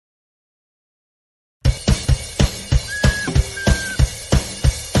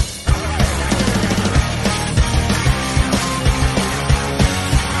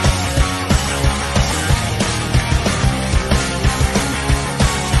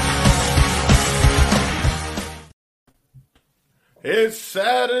It's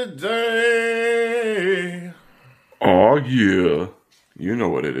Saturday. Oh yeah. You know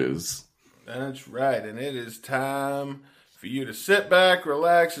what it is. That's right, and it is time for you to sit back,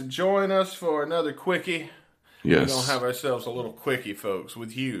 relax, and join us for another quickie. Yes. We're going to have ourselves a little quickie, folks,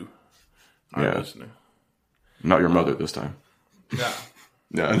 with you, our listener. Not your mother this time. Nah.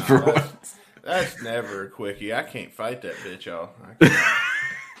 Yeah, for what? That's never a quickie. I can't fight that bitch, y'all.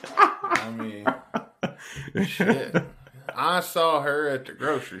 I mean, shit. I saw her at the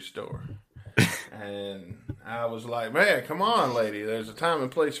grocery store, and I was like, man, come on, lady. There's a time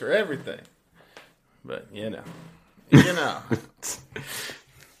and place for everything. But, you know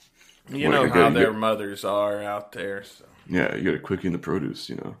how their mothers are out there. So. Yeah, you got a quickie in the produce,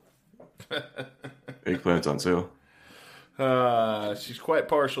 Eggplant's on sale. She's quite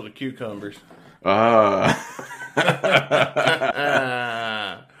partial to cucumbers. Well,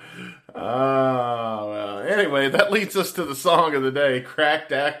 anyway, that leads us to the song of the day,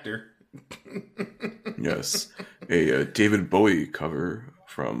 Cracked Actor. Yes. A David Bowie cover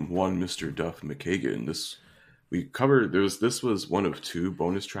from one Mr. Duff McKagan. This was one of two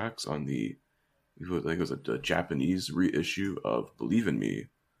bonus tracks on I think it was a Japanese reissue of Believe in Me.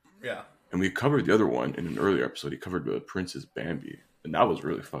 Yeah. And we covered the other one in an earlier episode. He covered Prince's Bambi. And that was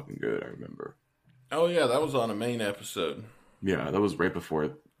really fucking good, I remember. Oh, yeah, that was on a main episode. Yeah, that was right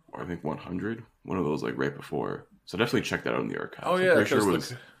before, I think, 100. One of those, right before. So definitely check that out in the archives. Oh, yeah. I'm pretty sure it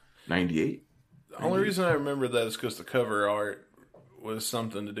was 98. The only reason I remember that is because the cover art was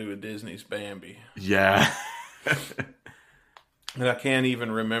something to do with Disney's Bambi. Yeah. And I can't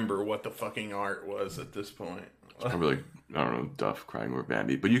even remember what the fucking art was at this point. It's probably I don't know, Duff crying over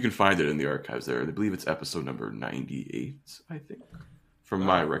Bambi. But you can find it in the archives there. I believe it's episode number 98, I think. From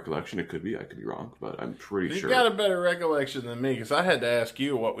my recollection, it could be. I could be wrong, but I'm pretty sure. You got a better recollection than me, because I had to ask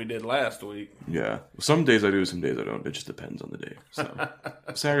you what we did last week. Yeah. Some days I do, some days I don't. It just depends on the day. So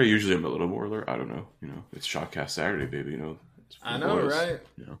Saturday, usually I'm a little more alert. I don't know. It's Shotcast Saturday, baby. I know, boys. right?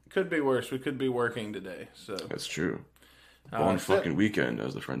 Could be worse. We could be working today. So that's true. Bon fucking weekend,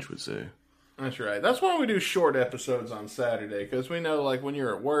 as the French would say. That's right. That's why we do short episodes on Saturday, because we know, when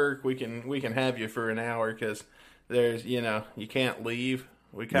you're at work, we can have you for an hour, because there's, you can't leave.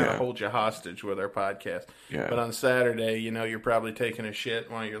 We kind of hold you hostage with our podcast. Yeah. But on Saturday, you're probably taking a shit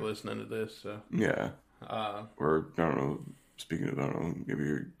while you're listening to this. So. Yeah. Or, I don't know, speaking of, maybe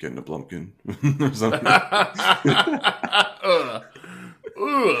you're getting a Blumpkin or something.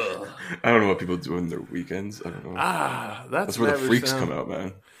 I don't know what people do on their weekends. I don't know. That's where the freaks come out,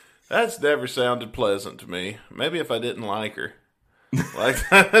 man. That's never sounded pleasant to me. Maybe if I didn't like her.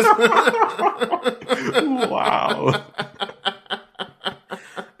 Wow.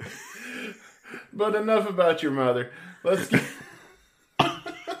 But enough about your mother. Let's get...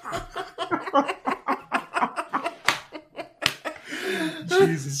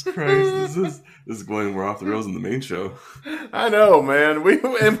 Jesus Christ. This is going more off the rails than the main show. I know, man. We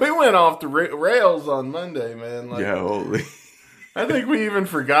went off the rails on Monday, man. Yeah, holy. I think we even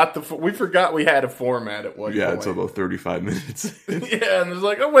forgot we had a format at one point. Yeah, until about 35 minutes. Yeah, and it's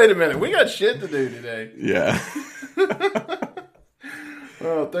like, oh, wait a minute. We got shit to do today. Yeah.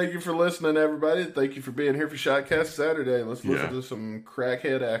 Well, thank you for listening, everybody. Thank you for being here for Shotcast Saturday. Let's listen to some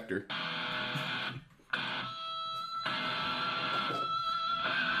crackhead actor.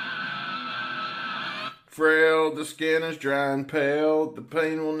 Frail, the skin is dry and pale. The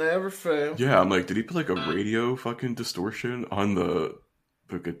pain will never fail. Yeah, I'm like, did he put a radio fucking distortion on the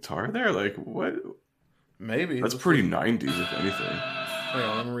guitar there? What? Maybe. That's pretty 90s, if anything. Hang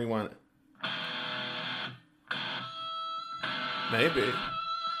on, let me rewind it. Maybe.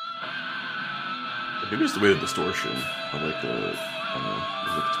 Maybe it's the way the distortion of the guitar.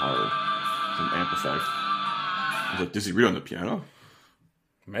 Some amp effect. Does he read on the piano?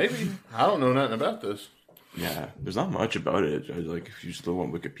 Maybe. I don't know nothing about this. Yeah, there's not much about it. If you just look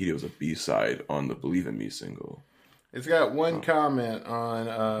on Wikipedia, it was a B-side on the Believe in Me single. It's got one comment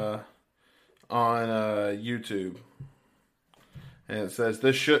on YouTube. And it says,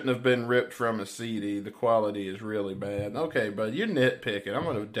 this shouldn't have been ripped from a CD. The quality is really bad. Okay, but you're nitpicking. I'm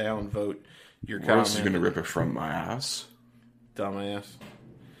going to downvote your comment. Where else are you going to rip it from, my ass? Dumbass.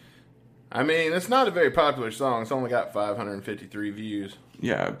 I mean, it's not a very popular song. It's only got 553 views.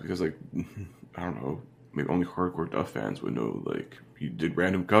 Yeah, because, I don't know, maybe only hardcore Duff fans would know, you did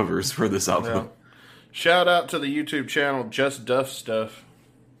random covers for this album. Yeah. Shout out to the YouTube channel, Just Duff Stuff.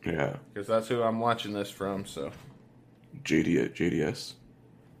 Yeah. Because that's who I'm watching this from, so... JDS.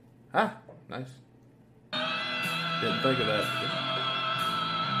 Ah, nice. Didn't think of that.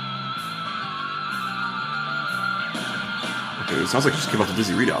 Okay, it sounds like it just came off the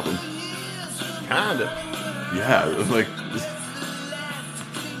Dizzy Reed album. Kinda. Yeah,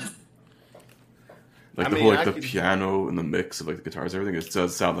 Like the whole the piano and the mix of like the guitars, everything. It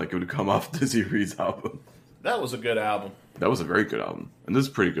does sound like it would come off Dizzy Reed's album. That was a good album. That was a very good album, and this is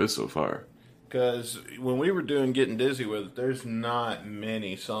pretty good so far. Because when we were doing Getting Dizzy with It, there's not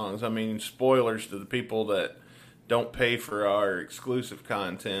many songs. I mean, spoilers to the people that don't pay for our exclusive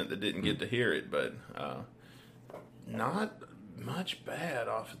content that didn't get to hear it, but not much bad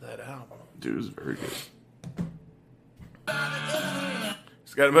off of that album. Dude, it was very good.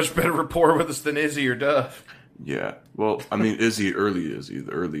 He's got a much better rapport with us than Izzy or Duff. Yeah. Well, I mean, Izzy, the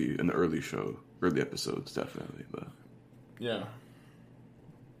early show, early episodes, definitely. But yeah.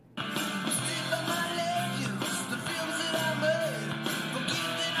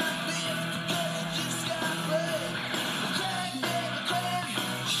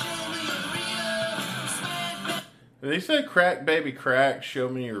 Did he say crack, baby, crack, show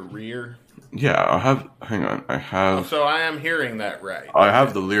me your rear? Yeah, hang on. Oh, so I am hearing that right. I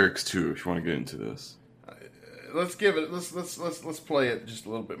have the lyrics too, if you want to get into this. Let's play it just a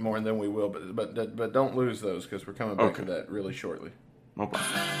little bit more and then we will, but don't lose those because we're coming back to that really shortly. No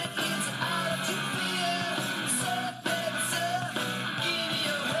problem.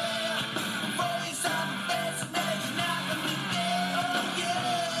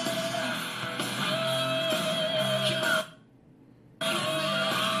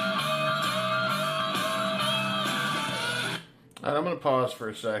 I'm going to pause for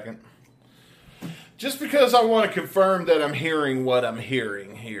a second. Just because I want to confirm that I'm hearing what I'm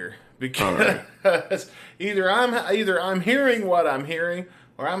hearing here. Because either I'm hearing what I'm hearing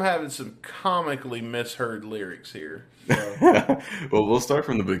or I'm having some comically misheard lyrics here. So. Well, we'll start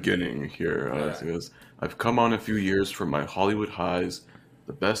from the beginning here. It says, I've come on a few years from my Hollywood highs,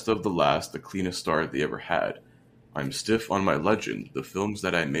 the best of the last, the cleanest start they ever had. I'm stiff on my legend, the films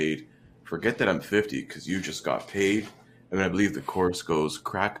that I made. Forget that I'm 50 because you just got paid. And I believe the chorus goes,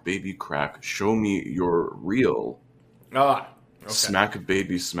 crack, baby, crack, show me you're real. Okay. Smack,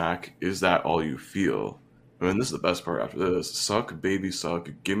 baby, smack, is that all you feel? I mean, this is the best part after this. Suck, baby, suck,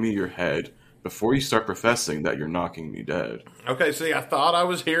 give me your head before you start professing that you're knocking me dead. Okay, see, I thought I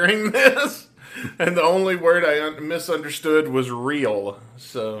was hearing this, and the only word I misunderstood was real.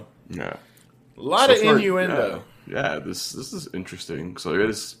 So, yeah. A lot of innuendo. Yeah, this is interesting. So it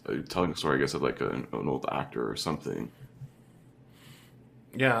is telling a story, I guess, of like an old actor or something.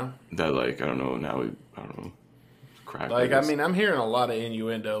 Yeah. That, like, I don't know, crack. Like, I mean, I'm hearing a lot of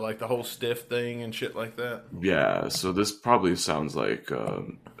innuendo, like the whole stiff thing and shit like that. Yeah, so this probably sounds like a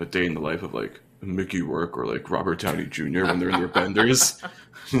day in the life of, like, Mickey Rourke or, like, Robert Downey Jr. when they're in their benders.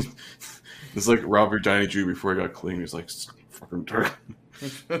 It's like Robert Downey Jr. before he got clean. He's like, fucking drug.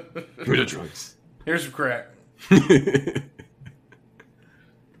 Give me the drugs. Here's some crack.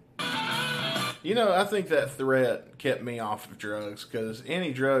 You know, I think that threat kept me off of drugs because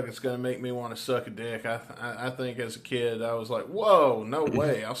any drug that's going to make me want to suck a dick, I think as a kid, I was like, whoa, no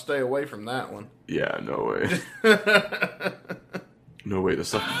way. I'll stay away from that one. Yeah, no way. No way. The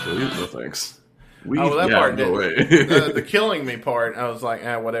stuff can kill you? No thanks. Part no didn't. Way. The killing me part, I was like,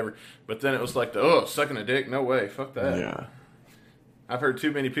 whatever. But then it was like, sucking a dick? No way. Fuck that. Yeah. I've heard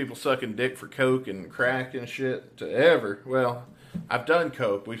too many people sucking dick for coke and crack and shit to ever. Well, I've done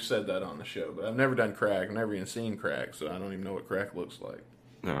coke. We've said that on the show, but I've never done crack. I've never even seen crack, so I don't even know what crack looks like.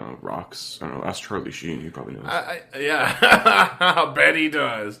 Rocks. I don't know. Ask Charlie Sheen. He probably knows. Yeah. I bet he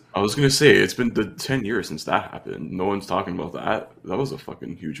does. I was going to say, it's been 10 years since that happened. No one's talking about that. That was a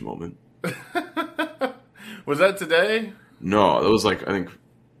fucking huge moment. Was that today? No, that was like, I think,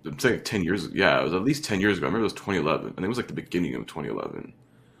 I'm saying 10 years. Yeah, it was at least 10 years ago. I remember it was 2011. I think it was like the beginning of 2011.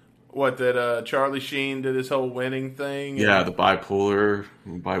 What, that Charlie Sheen did his whole winning thing? Yeah, the bipolar,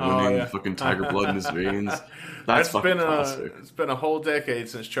 by winning, fucking tiger blood in his veins. That's fucking classic. It's been a whole decade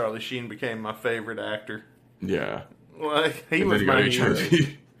since Charlie Sheen became my favorite actor. Yeah. Like, he was my hero.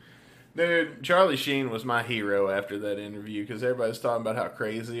 Dude, Charlie Sheen was my hero after that interview because everybody's talking about how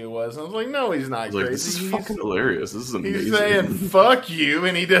crazy it was. I was like, no, he's not crazy. This is fucking hilarious. This is amazing. He's saying, fuck you,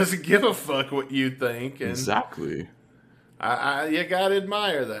 and he doesn't give a fuck what you think. And exactly. You gotta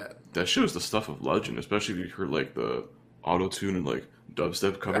admire that. That shows the stuff of legend, especially if you heard like the auto-tune and like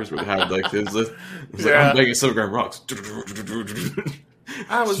dubstep covers where they had like this. It's like, I'm banging 7 gram rocks.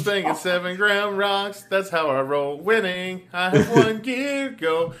 I was banging 7 gram rocks. That's how I roll. Winning. I have 1 gear.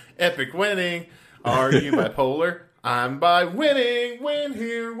 Go. Epic winning. Are you bipolar? I'm by winning. Win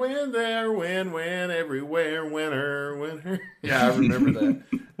here, win there, win everywhere. Winner. Yeah, I remember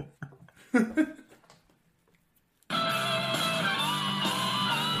that.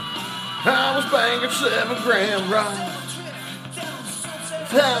 I was banging 7 gram rocks.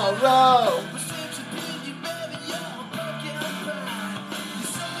 How I roll.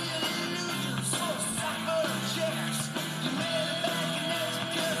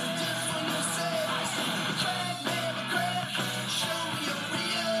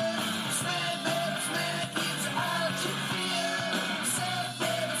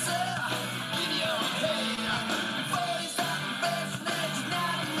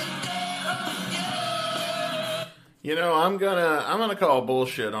 I'm gonna call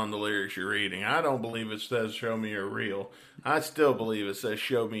bullshit on the lyrics you're reading. I don't believe it says "show me your reel." I still believe it says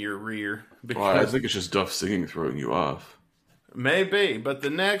 "show me your rear." Well, I think it's just Duff singing throwing you off. Maybe, but the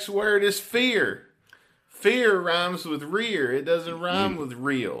next word is fear. Fear rhymes with rear. It doesn't rhyme with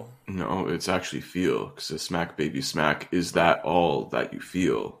real. No, it's actually feel, because smack baby smack, is that all that you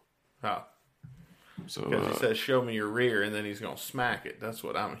feel? Oh. So Because he says show me your rear and then he's gonna smack it. That's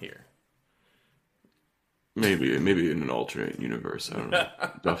what I'm hearing. maybe in an alternate universe, I don't know.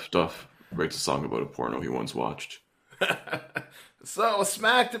 Duff writes a song about a porno he once watched. So I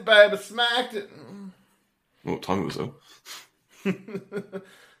smacked it, baby, smacked it. Well, Tommy Wiseau.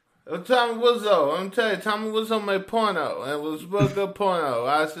 Tommy Wiseau, I'm telling you, Tommy Wiseau made porno. It was a real good porno.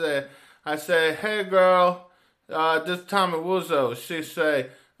 I said, hey girl, this Tommy Wiseau. She say,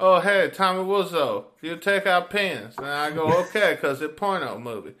 oh hey, Tommy Wiseau, you take our pens. And I go, okay, cause it's porno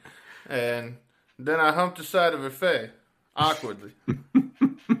movie. And then I humped the side of her face, awkwardly.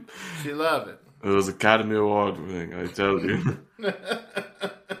 She loved it. It was Academy Award thing, I tell you.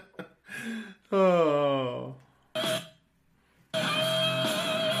 Oh.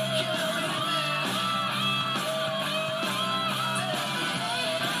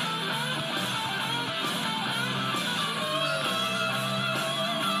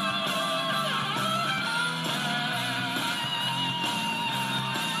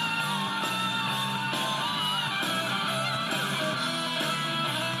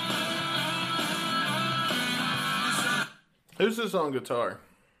 Who's this on guitar?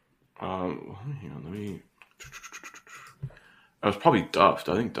 Hang on, let me. It was probably Duff.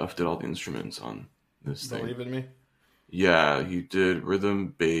 I think Duff did all the instruments on this thing. Believe in me? Yeah, he did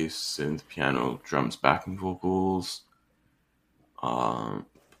rhythm, bass, synth, piano, drums, backing vocals. But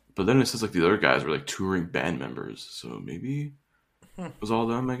then it says like the other guys were like touring band members, so maybe it was all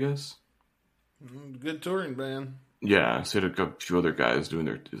them, I guess. Good touring band. Yeah, so he had a few other guys doing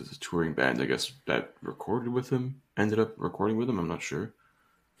their touring band, I guess, that recorded with him, ended up recording with him, I'm not sure.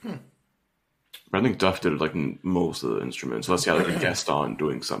 But I think Duff did like most of the instruments, unless he had like a guest on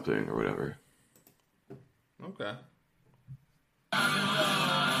doing something or whatever. Okay.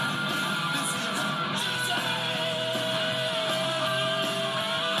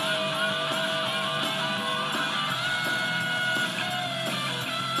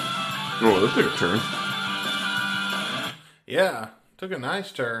 Oh, this took a turn. Yeah, took a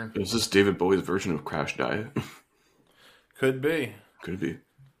nice turn. Is this David Bowie's version of Crash Diet? Could be. Could be.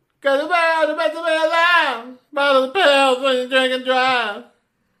 Go to bed, about to be alive. Bottle the pills when you drink and drive.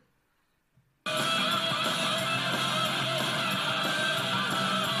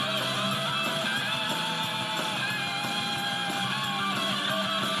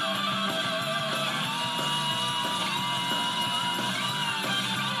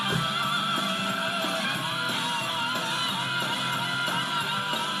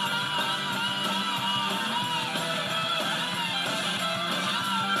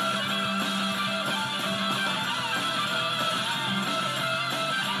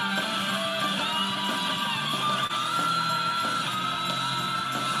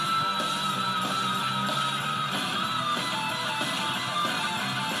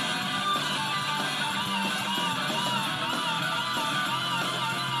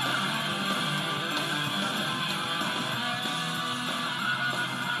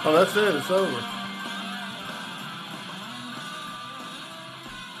 Oh, that's it. It's over.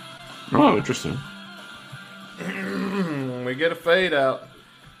 Oh, interesting. We get a fade out.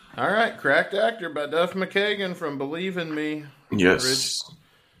 All right, Cracked Actor by Duff McKagan from Believe in Me. Yes.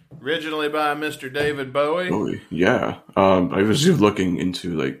 Originally by Mr. David Bowie. Bowie, yeah. I was just looking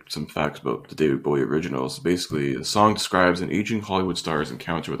into like some facts about the David Bowie originals. Basically, the song describes an aging Hollywood star's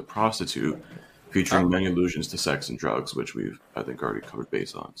encounter with a prostitute, featuring many allusions to sex and drugs, which we've, I think, already covered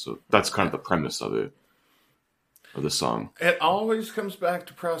base on. So that's kind of the premise of it, of the song. It always comes back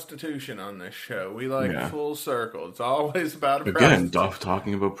to prostitution on this show. We full circle. It's always about a Again, prostitute. Duff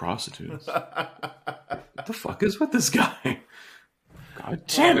talking about prostitutes. What the fuck is with this guy? God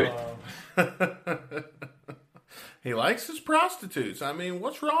damn it. He likes his prostitutes. I mean,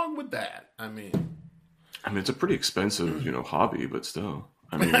 what's wrong with that? I mean, it's a pretty expensive, hobby, but still.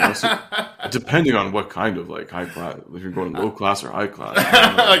 I mean, honestly, depending on what kind of like high class, if you're going low class or high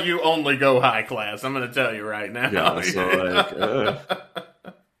class. You only go high class. I'm going to tell you right now. Yeah, so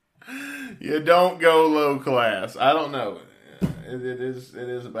you don't go low class. I don't know. It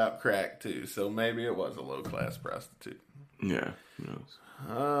is about crack too. So maybe it was a low class prostitute. Yeah, who knows?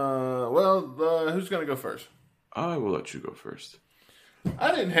 Who's going to go first? I will let you go first.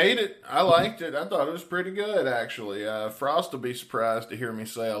 I didn't hate it. I liked it. I thought it was pretty good, actually. Frost will be surprised to hear me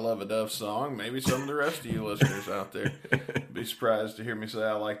say I love a Duff song. Maybe some of the rest of you listeners out there be surprised to hear me say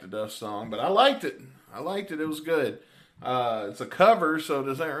I like the Duff song. But I liked it. I liked it. It was good. It's a cover, so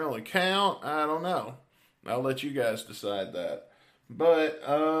does that really count? I don't know. I'll let you guys decide that. But, you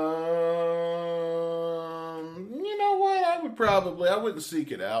know what? I wouldn't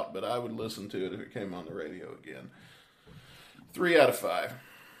seek it out, but I would listen to it if it came on the radio again. 3 out of 5.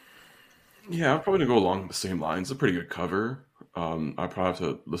 Yeah, I'm probably gonna go along the same lines. It's a pretty good cover. I probably have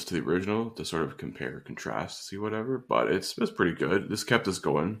to listen to the original to sort of compare, contrast, see whatever. But it's pretty good. This kept us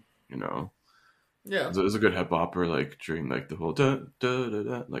going, you know. Yeah, It's a good hip hopper, like during like the whole da da da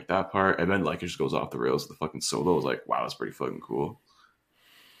da, like that part, and then like it just goes off the rails. The fucking solo is like, wow, that's pretty fucking cool.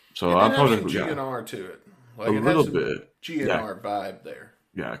 So it I'm did have probably some gonna go, GNR to it. yeah, Like a it little has some bit, yeah, GNR vibe there.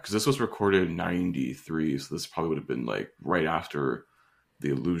 yeah, because this was recorded in '93, so this probably would have been like right after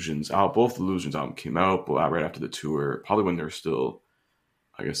the Illusions out. Both the Illusions album came out, but right after the tour, probably when they're still,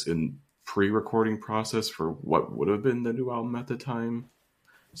 I guess, in pre-recording process for what would have been the new album at the time,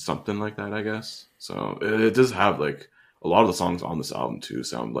 something like that, I guess. So it does have like a lot of the songs on this album too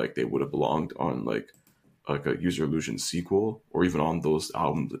sound like they would have belonged on like a Use Your Illusion sequel or even on those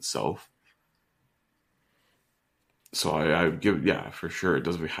albums itself. So I would give, yeah, for sure, it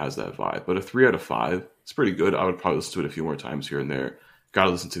does has that vibe. But a 3 out of 5, it's pretty good. I would probably listen to it a few more times here and there. Got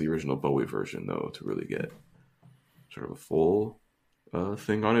to listen to the original Bowie version though to really get sort of a full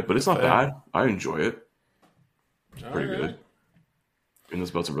thing on it. But it's not bad. I enjoy it. It's pretty good. And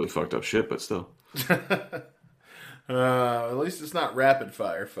it's about some really fucked up shit, but still. At least it's not rapid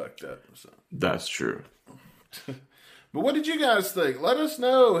fire fucked up. So. That's true. But what did you guys think? Let us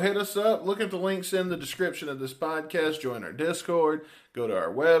know. Hit us up. Look at the links in the description of this podcast. Join our Discord. Go to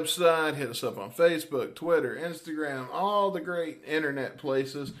our website. Hit us up on Facebook, Twitter, Instagram, all the great internet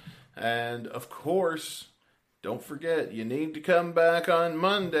places. And, of course, don't forget, you need to come back on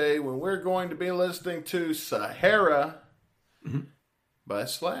Monday when we're going to be listening to Sahara by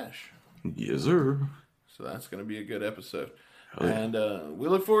Slash. Yes, sir. So that's going to be a good episode. And we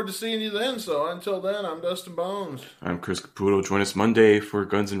look forward to seeing you then. So until then, I'm Dustin Bones. I'm Chris Caputo. Join us Monday for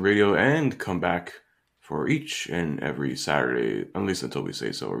Guns and Radio and come back for each and every Saturday, at least until we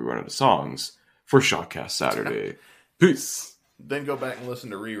say so, where we run out of songs, for Shotcast Saturday. Peace. Then go back and listen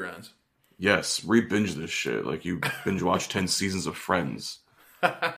to reruns. Yes, re-binge this shit like you binge watch 10 seasons of Friends.